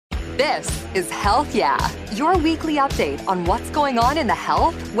This is Health Yeah, your weekly update on what's going on in the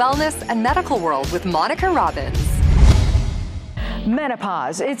health, wellness, and medical world with Monica Robbins.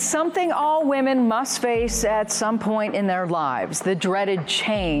 Menopause. It's something all women must face at some point in their lives, the dreaded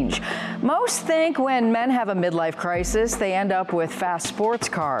change. Most think when men have a midlife crisis, they end up with fast sports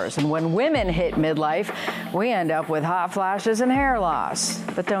cars. And when women hit midlife, we end up with hot flashes and hair loss.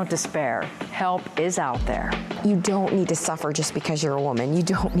 But don't despair. Help is out there. You don't need to suffer just because you're a woman. You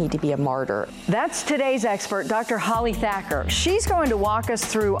don't need to be a martyr. That's today's expert, Dr. Thacker. She's going to walk us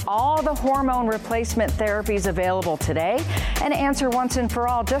through all the hormone replacement therapies available today and answer once and for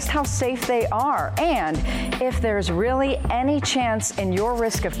all just how safe they are and if there's really any chance in your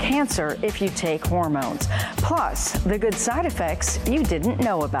risk of cancer if you take hormones. Plus, the good side effects you didn't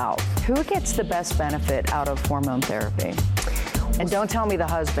know about. Who gets the best benefit out of hormone therapy? And don't tell me the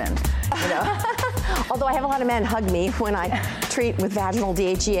husband. You know? Although I have a lot of men hug me when I treat with vaginal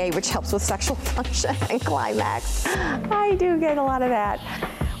DHEA, which helps with sexual function and climax. I do get a lot of that.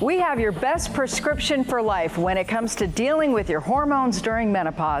 We have your best prescription for life when it comes to dealing with your hormones during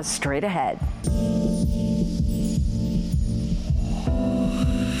menopause, straight ahead.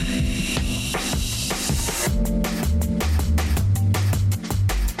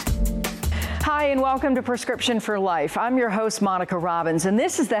 Hi, and welcome to Prescription for Life. I'm your host, Monica Robbins, and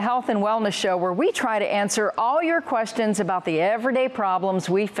this is the health and wellness show where we try to answer all your questions about the everyday problems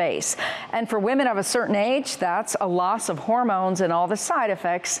we face. And for women of a certain age, that's a loss of hormones and all the side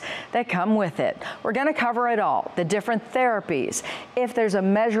effects that come with it. We're going to cover it all, the different therapies, if there's a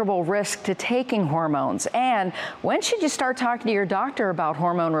measurable risk to taking hormones, and when should you start talking to your doctor about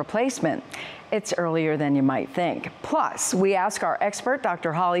hormone replacement? It's earlier than you might think. Plus, we ask our expert,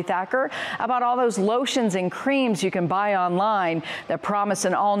 Dr. Thacker, about all those lotions and creams you can buy online that promise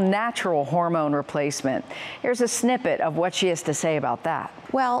an all-natural hormone replacement. Here's a snippet of what she has to say about that.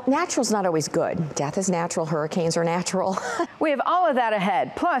 Well, natural's not always good. Death is natural, hurricanes are natural. We have all of that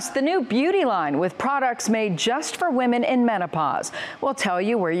ahead, plus the new beauty line with products made just for women in menopause. We'll tell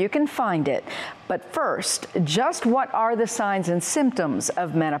you where you can find it. But first, just what are the signs and symptoms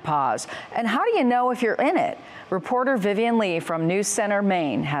of menopause? And how do you know if you're in it? Reporter Vivian Lee from News Center,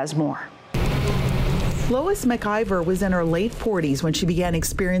 Maine has more. Lois McIver was in her late 40s when she began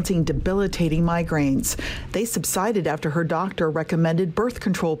experiencing debilitating migraines. They subsided after her doctor recommended birth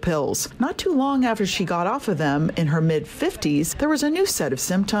control pills. Not too long after she got off of them, in her mid-50s, there was a new set of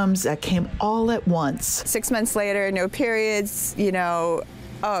symptoms that came all at once. 6 months later, no periods, it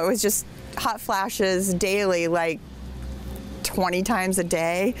was just hot flashes daily, like 20 times a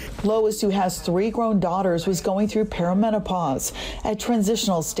day. Lois, who has 3 grown daughters, was going through perimenopause, a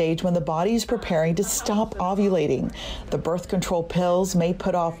transitional stage when the body is preparing to stop ovulating. The birth control pills may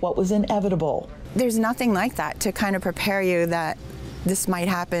put off what was inevitable. There's nothing like that to kind of prepare you that this might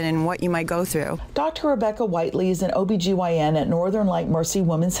happen and what you might go through. Dr. Rebecca Whiteley is an OBGYN at Northern Light Mercy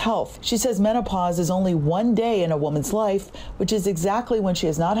Women's Health. She says menopause is only one day in a woman's life, which is exactly when she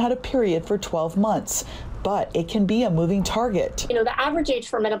has not had a period for 12 months. But it can be a moving target. The average age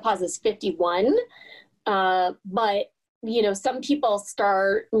for menopause is 51, but some people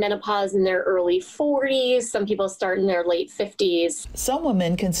start menopause in their early 40s. Some people start in their late 50s. Some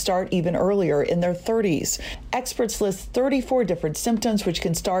women can start even earlier in their 30s. Experts list 34 different symptoms which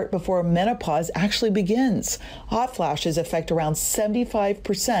can start before menopause actually begins. Hot flashes affect around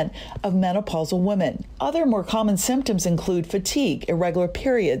 75% of menopausal women. Other more common symptoms include fatigue, irregular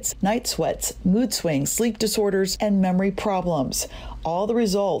periods, night sweats, mood swings, sleep disorders, and memory problems. All the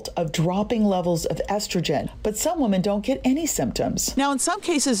result of dropping levels of estrogen, but some women don't get any symptoms. Now, in some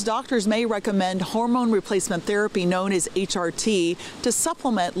cases, doctors may recommend hormone replacement therapy known as HRT to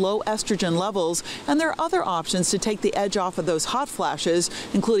supplement low estrogen levels, and there are other options to take the edge off of those hot flashes,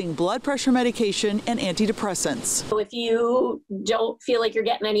 including blood pressure medication and antidepressants. So if you don't feel like you're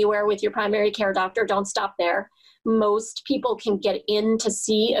getting anywhere with your primary care doctor, don't stop there. Most people can get in to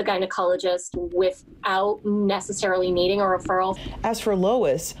see a gynecologist without necessarily needing a referral. As for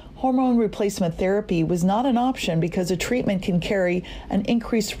Lois, hormone replacement therapy was not an option because a treatment can carry an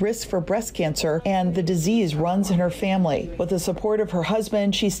increased risk for breast cancer, and the disease runs in her family. With the support of her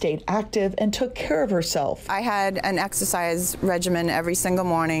husband, she stayed active and took care of herself. I had an exercise regimen every single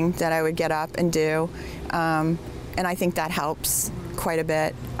morning that I would get up and do, and I think that helps quite a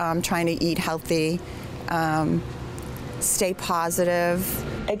bit. Trying to eat healthy, stay positive.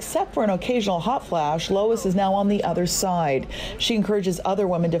 Except for an occasional hot flash, Lois is now on the other side. She encourages other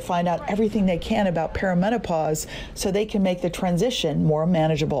women to find out everything they can about perimenopause so they can make the transition more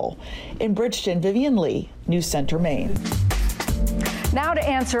manageable. In Bridgeton, Vivian Lee, News Center, Maine. Now to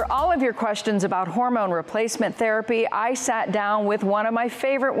answer all of your questions about hormone replacement therapy, I sat down with one of my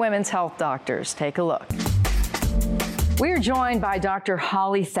favorite women's health doctors. Take a look. We are joined by Dr.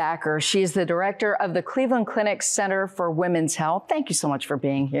 Holly Thacker. She is the director of the Cleveland Clinic Center for Women's Health. Thank you so much for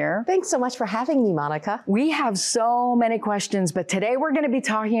being here. Thanks so much for having me, Monica. We have so many questions, but today we're going to be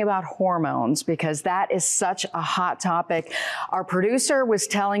talking about hormones because that is such a hot topic. Our producer was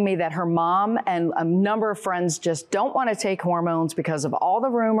telling me that her mom and a number of friends just don't want to take hormones because of all the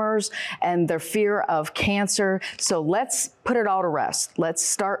rumors and their fear of cancer. So let's put it all to rest. Let's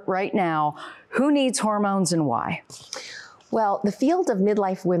start right now. Who needs hormones and why? Well, the field of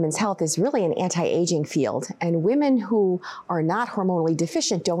midlife women's health is really an anti-aging field, and women who are not hormonally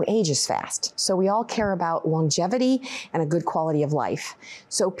deficient don't age as fast. So we all care about longevity and a good quality of life.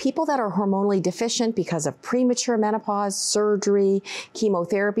 So people that are hormonally deficient because of premature menopause, surgery,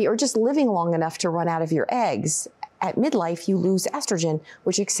 chemotherapy, or just living long enough to run out of your eggs, at midlife, you lose estrogen,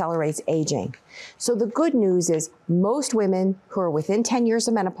 which accelerates aging. So the good news is most women who are within 10 years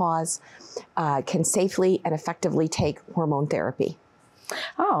of menopause can safely and effectively take hormone therapy.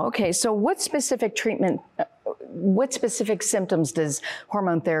 Oh, okay. So what specific symptoms does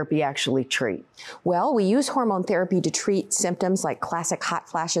hormone therapy actually treat? Well, we use hormone therapy to treat symptoms like classic hot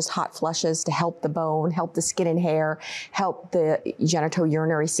flashes, hot flushes, to help the bone, help the skin and hair, help the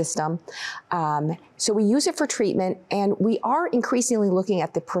genitourinary system. So we use it for treatment, and we are increasingly looking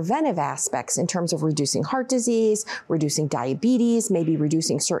at the preventive aspects in terms of reducing heart disease, reducing diabetes, maybe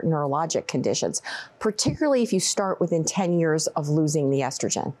reducing certain neurologic conditions, particularly if you start within 10 years of losing the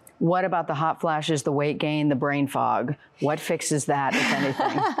estrogen. What about the hot flashes, the weight gain, the brain fog? What fixes that, if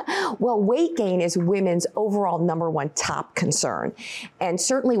anything? Well, weight gain is women's overall #1 top concern. And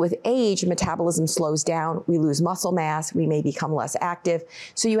certainly with age, metabolism slows down, we lose muscle mass, we may become less active.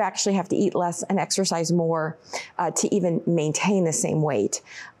 So you actually have to eat less and exercise more to even maintain the same weight.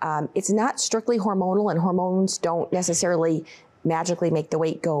 It's not strictly hormonal, and hormones don't necessarily magically make the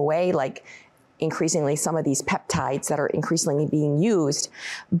weight go away, like increasingly some of these peptides that are increasingly being used.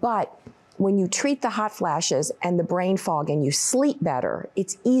 But when you treat the hot flashes and the brain fog and you sleep better,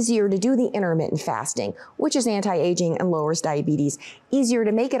 it's easier to do the intermittent fasting, which is anti-aging and lowers diabetes, easier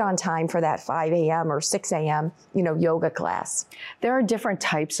to make it on time for that 5 a.m. or 6 a.m., yoga class. There are different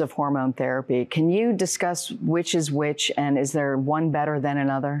types of hormone therapy. Can you discuss which is which, and is there one better than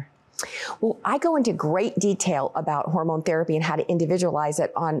another? Well, I go into great detail about hormone therapy and how to individualize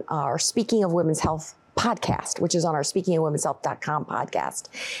it on our Speaking of Women's Health podcast, which is on our speakingofwomenshealth.com podcast.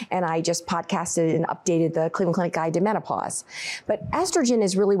 And I just podcasted and updated the Cleveland Clinic Guide to Menopause. But estrogen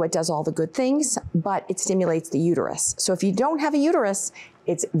is really what does all the good things, but it stimulates the uterus. So if you don't have a uterus,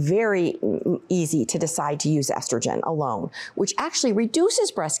 it's very easy to decide to use estrogen alone, which actually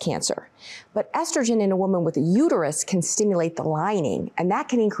reduces breast cancer. But estrogen in a woman with a uterus can stimulate the lining, and that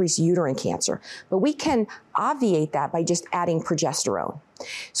can increase uterine cancer. But we can obviate that by just adding progesterone.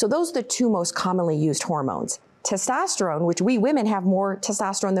 So those are the two most commonly used hormones. Testosterone, which we women have more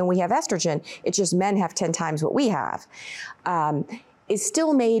testosterone than we have estrogen, it's just men have 10 times what we have, is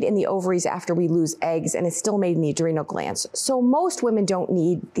still made in the ovaries after we lose eggs, and is still made in the adrenal glands. So most women don't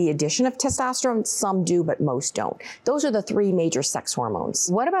need the addition of testosterone. Some do, but most don't. Those are the 3 major sex hormones.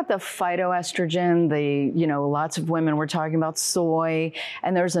 What about the phytoestrogen? Lots of women, we're talking about soy,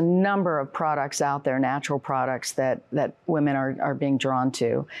 and there's a number of products out there, natural products that women are being drawn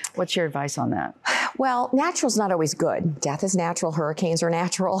to. What's your advice on that? Well, natural's not always good. Death is natural, hurricanes are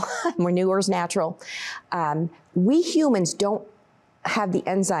natural, manure's natural. We humans don't have the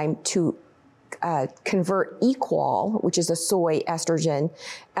enzyme to convert equal, which is a soy estrogen,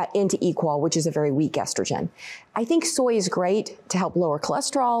 into equal, which is a very weak estrogen. I think soy is great to help lower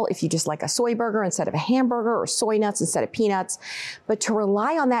cholesterol if you just like a soy burger instead of a hamburger, or soy nuts instead of peanuts. But to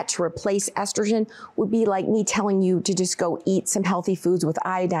rely on that to replace estrogen would be like me telling you to just go eat some healthy foods with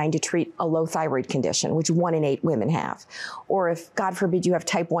iodine to treat a low thyroid condition, which 1 in 8 women have. Or if, God forbid, you have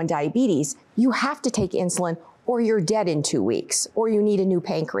type 1 diabetes, you have to take insulin or you're dead in 2 weeks, or you need a new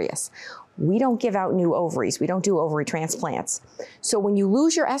pancreas. We don't give out new ovaries. We don't do ovary transplants. So when you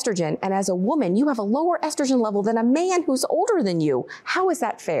lose your estrogen, and as a woman, you have a lower estrogen level than a man who's older than you, how is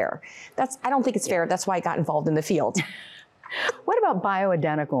that fair? I don't think it's fair. That's why I got involved in the field. What about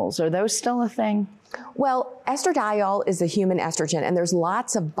bioidenticals? Are those still a thing? Well, estradiol is a human estrogen, and there's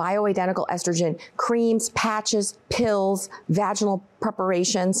lots of bioidentical estrogen creams, patches, pills, vaginal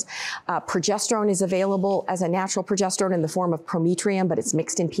preparations. Progesterone is available as a natural progesterone in the form of prometrium, but it's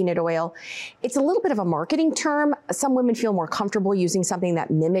mixed in peanut oil. It's a little bit of a marketing term. Some women feel more comfortable using something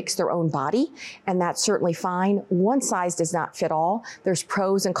that mimics their own body, and that's certainly fine. One size does not fit all. There's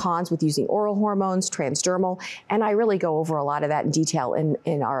pros and cons with using oral hormones, transdermal, and I really go over a lot of that in detail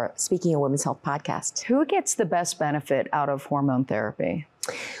in our Speaking of Women's Health podcast. Who gets the best benefit out of hormone therapy?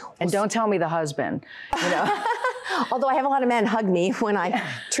 And don't tell me the husband, you know. Although I have a lot of men hug me when I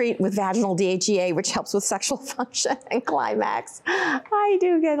treat with vaginal DHEA, which helps with sexual function and climax. I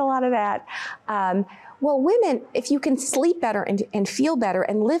do get a lot of that. Well, women, if you can sleep better and feel better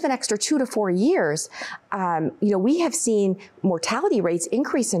and live an extra 2 to 4 years, we have seen mortality rates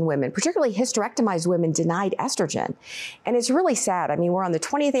increase in women, particularly hysterectomized women denied estrogen. And it's really sad. I mean, we're on the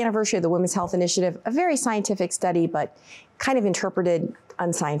 20th anniversary of the Women's Health Initiative, a very scientific study, but kind of interpreted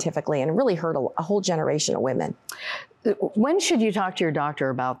unscientifically and really hurt a whole generation of women. When should you talk to your doctor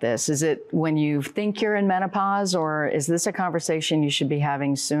about this? Is it when you think you're in menopause, or is this a conversation you should be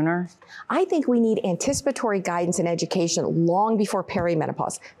having sooner? I think we need anticipatory guidance and education long before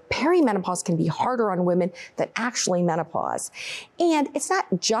perimenopause. Perimenopause can be harder on women than actually menopause. And it's not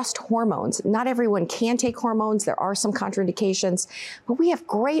just hormones. Not everyone can take hormones. There are some contraindications, but we have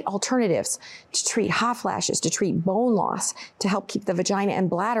great alternatives to treat hot flashes, to treat bone loss, to help keep the vagina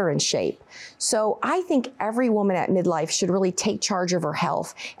and bladder in shape. So I think every woman at midlife should really take charge of her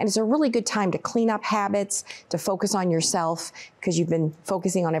health. And it's a really good time to clean up habits, to focus on yourself, because you've been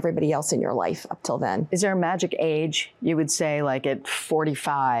focusing on everybody else in your life up till then. Is there a magic age you would say, like at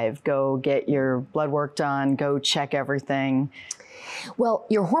 45, go get your blood work done, go check everything? Well,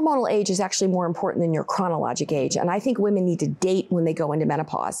 your hormonal age is actually more important than your chronologic age. And I think women need to date when they go into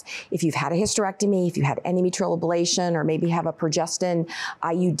menopause. If you've had a hysterectomy, if you had endometrial ablation, or maybe have a progestin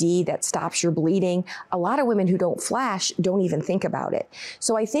IUD that stops your bleeding, a lot of women who don't flash don't even think about it.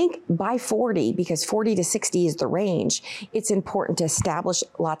 So I think by 40, because 40 to 60 is the range, it's important to establish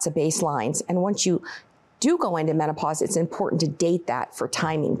lots of baselines. And once you do go into menopause, it's important to date that for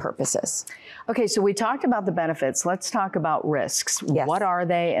timing purposes. Okay, so we talked about the benefits. Let's talk about risks. Yes. What are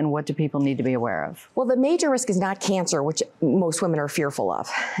they, and what do people need to be aware of? Well, the major risk is not cancer, which most women are fearful of.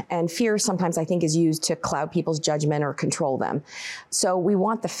 And fear sometimes, I think, is used to cloud people's judgment or control them. So we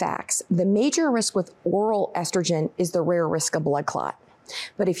want the facts. The major risk with oral estrogen is the rare risk of blood clot.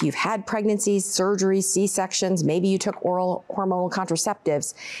 But if you've had pregnancies, surgeries, C-sections, maybe you took oral hormonal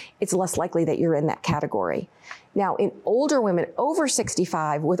contraceptives, it's less likely that you're in that category. Now, in older women over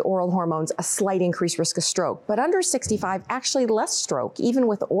 65 with oral hormones, a slight increased risk of stroke, but under 65, actually less stroke, even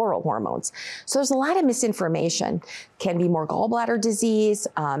with oral hormones. So there's a lot of misinformation. Can be more gallbladder disease.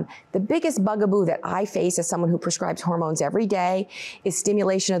 The biggest bugaboo that I face as someone who prescribes hormones every day is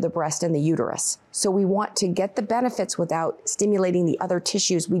stimulation of the breast and the uterus. So we want to get the benefits without stimulating the other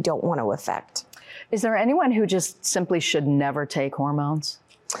tissues we don't want to affect. Is there anyone who just simply should never take hormones?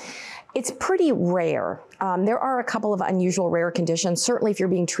 It's pretty rare. There are a couple of unusual rare conditions. Certainly if you're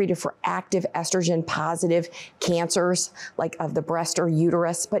being treated for active estrogen positive cancers, like of the breast or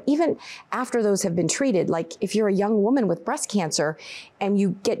uterus, but even after those have been treated, like if you're a young woman with breast cancer and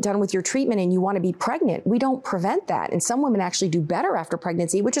you get done with your treatment and you want to be pregnant, we don't prevent that. And some women actually do better after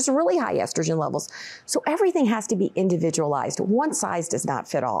pregnancy, which is really high estrogen levels. So everything has to be individualized. One size does not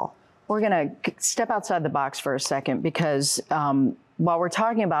fit all. We're going to step outside the box for a second, because while we're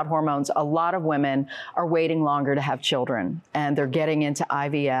talking about hormones, a lot of women are waiting longer to have children, and they're getting into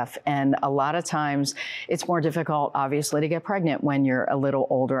IVF. And a lot of times it's more difficult, obviously, to get pregnant when you're a little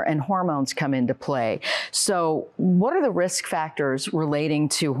older, and hormones come into play. So what are the risk factors relating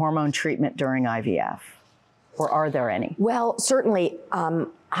to hormone treatment during IVF? Or are there any? Well, certainly,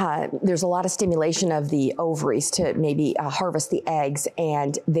 there's a lot of stimulation of the ovaries to maybe harvest the eggs,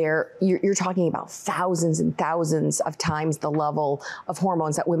 and you're talking about thousands and thousands of times the level of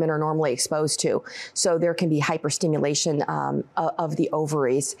hormones that women are normally exposed to. So there can be hyperstimulation of the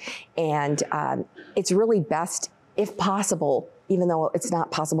ovaries, and it's really best, if possible, even though it's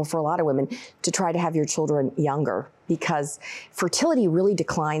not possible for a lot of women, to try to have your children younger, because fertility really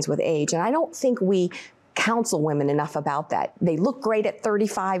declines with age. And I don't think we counsel women enough about that. They look great at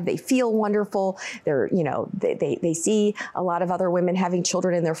 35. They feel wonderful. They see a lot of other women having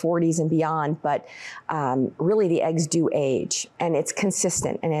children in their 40s and beyond, but really the eggs do age, and it's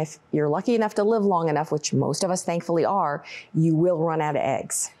consistent. And if you're lucky enough to live long enough, which most of us thankfully are, you will run out of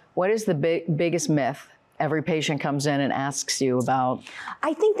eggs. What is the biggest myth every patient comes in and asks you about?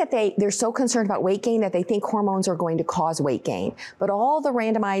 I think that they're so concerned about weight gain that they think hormones are going to cause weight gain. But all the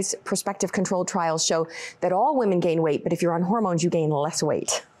randomized prospective controlled trials show that all women gain weight, but if you're on hormones, you gain less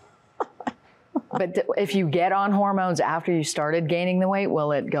weight. But if you get on hormones after you started gaining the weight,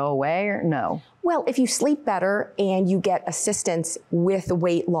 will it go away or no? Well, if you sleep better and you get assistance with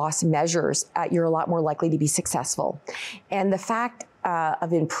weight loss measures, you're a lot more likely to be successful. And the fact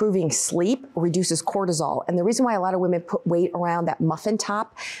of improving sleep reduces cortisol. And the reason why a lot of women put weight around that muffin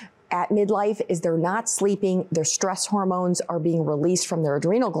top at midlife is they're not sleeping. Their stress hormones are being released from their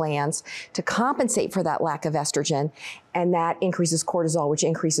adrenal glands to compensate for that lack of estrogen. And that increases cortisol, which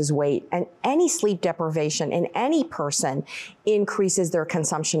increases weight. And any sleep deprivation in any person increases their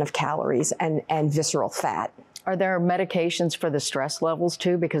consumption of calories and visceral fat. Are there medications for the stress levels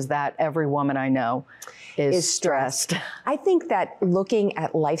too? Because that every woman I know is stressed. I think that looking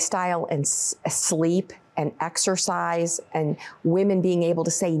at lifestyle and sleep and exercise and women being able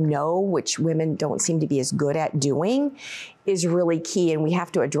to say no, which women don't seem to be as good at doing, is really key. And we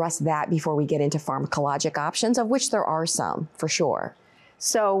have to address that before we get into pharmacologic options, of which there are some for sure.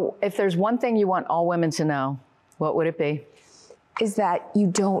 So if there's one thing you want all women to know, what would it be? Is that you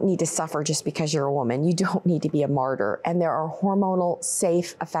don't need to suffer just because you're a woman. You don't need to be a martyr. And there are hormonal,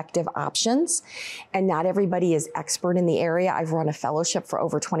 safe, effective options. And not everybody is expert in the area. I've run a fellowship for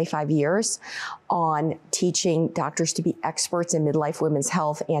over 25 years on teaching doctors to be experts in midlife women's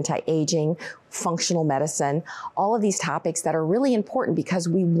health, anti-aging, functional medicine, all of these topics that are really important because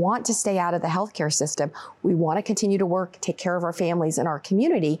we want to stay out of the healthcare system. We want to continue to work, take care of our families and our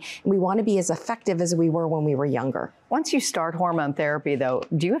community, and we want to be as effective as we were when we were younger. Once you start hormone therapy, though,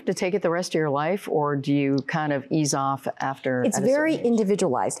 do you have to take it the rest of your life, or do you kind of ease off after? It's very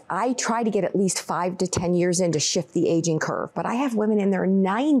individualized. I try to get at least 5 to 10 years in to shift the aging curve, but I have women in their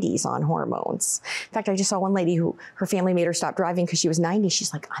 90s on hormones. In fact, I just saw one lady who her family made her stop driving because she was 90.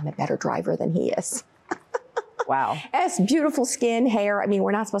 She's like, I'm a better driver than he is. Wow. Has beautiful skin, hair. I mean,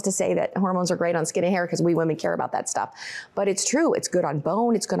 we're not supposed to say that hormones are great on skin and hair because we women care about that stuff. But it's true. It's good on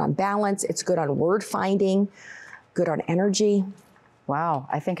bone. It's good on balance. It's good on word finding, good on energy. Wow.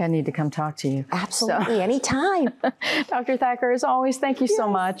 I think I need to come talk to you. Absolutely. So, anytime. Dr. Thacker, as always, thank you so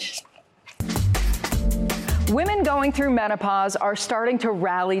much. Women going through menopause are starting to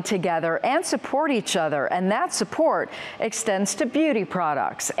rally together and support each other, and that support extends to beauty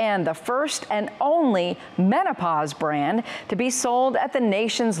products and the first and only menopause brand to be sold at the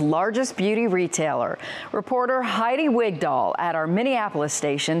nation's largest beauty retailer. Reporter Heidi Wigdahl at our Minneapolis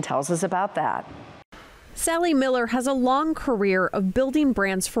station tells us about that. Sally Miller has a long career of building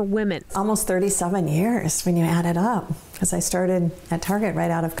brands for women. Almost 37 years when you add it up, because I started at Target right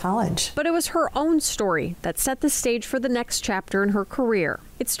out of college. But it was her own story that set the stage for the next chapter in her career.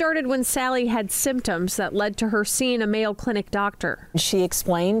 It started when Sally had symptoms that led to her seeing a Mayo Clinic doctor. She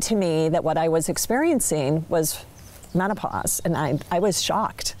explained to me that what I was experiencing was menopause, and I was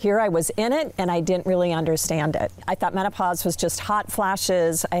shocked. Here I was in it, and I didn't really understand it. I thought menopause was just hot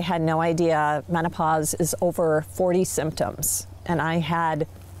flashes. I had no idea menopause is over 40 symptoms, and I had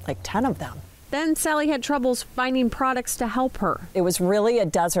like 10 of them. Then Sally had troubles finding products to help her. It was really a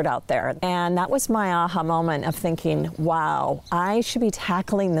desert out there. And that was my aha moment of thinking, wow, I should be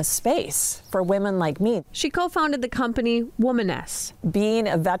tackling this space for women like me. She co-founded the company Womaness. Being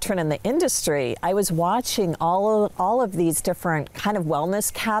a veteran in the industry, I was watching all of these different kind of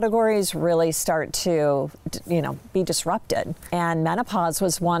wellness categories really start to, be disrupted. And menopause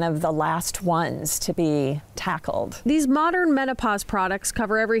was one of the last ones to be tackled. These modern menopause products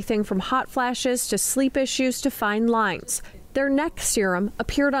cover everything from hot flashes to sleep issues to fine lines. Their neck serum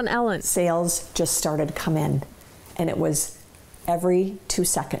appeared on Ellen. Sales just started to come in, and it was every 2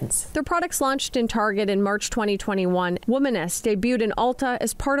 seconds. Their products launched in Target in March 2021. Womaness debuted in Ulta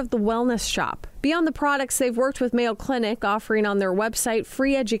as part of the wellness shop. Beyond the products, they've worked with Mayo Clinic, offering on their website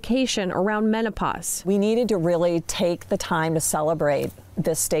free education around menopause. We needed to really take the time to celebrate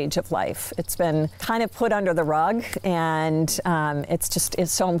this stage of life. It's been kind of put under the rug, and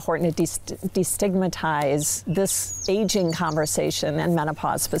it's so important to destigmatize this aging conversation and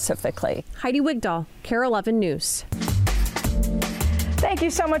menopause specifically. Heidi Wigdahl, KARE 11 News. Thank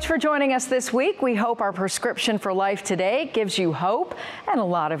you so much for joining us this week. We hope our prescription for life today gives you hope and a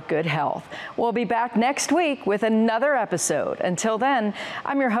lot of good health. We'll be back next week with another episode. Until then,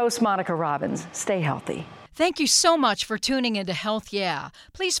 I'm your host, Monica Robbins. Stay healthy. Thank you so much for tuning into Health Yeah.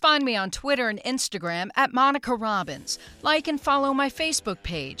 Please find me on Twitter and Instagram at Monica Robbins. Like and follow my Facebook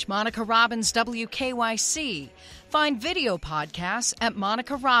page, Monica Robbins WKYC. Find video podcasts at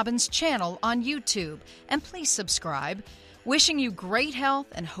Monica Robbins channel on YouTube. And please subscribe. Wishing you great health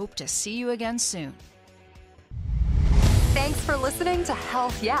and hope to see you again soon. Thanks for listening to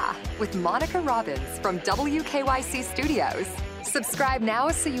Health Yeah with Monica Robbins from WKYC Studios. Subscribe now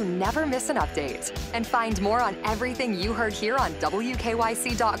so you never miss an update. And find more on everything you heard here on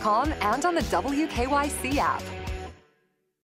WKYC.com and on the WKYC app.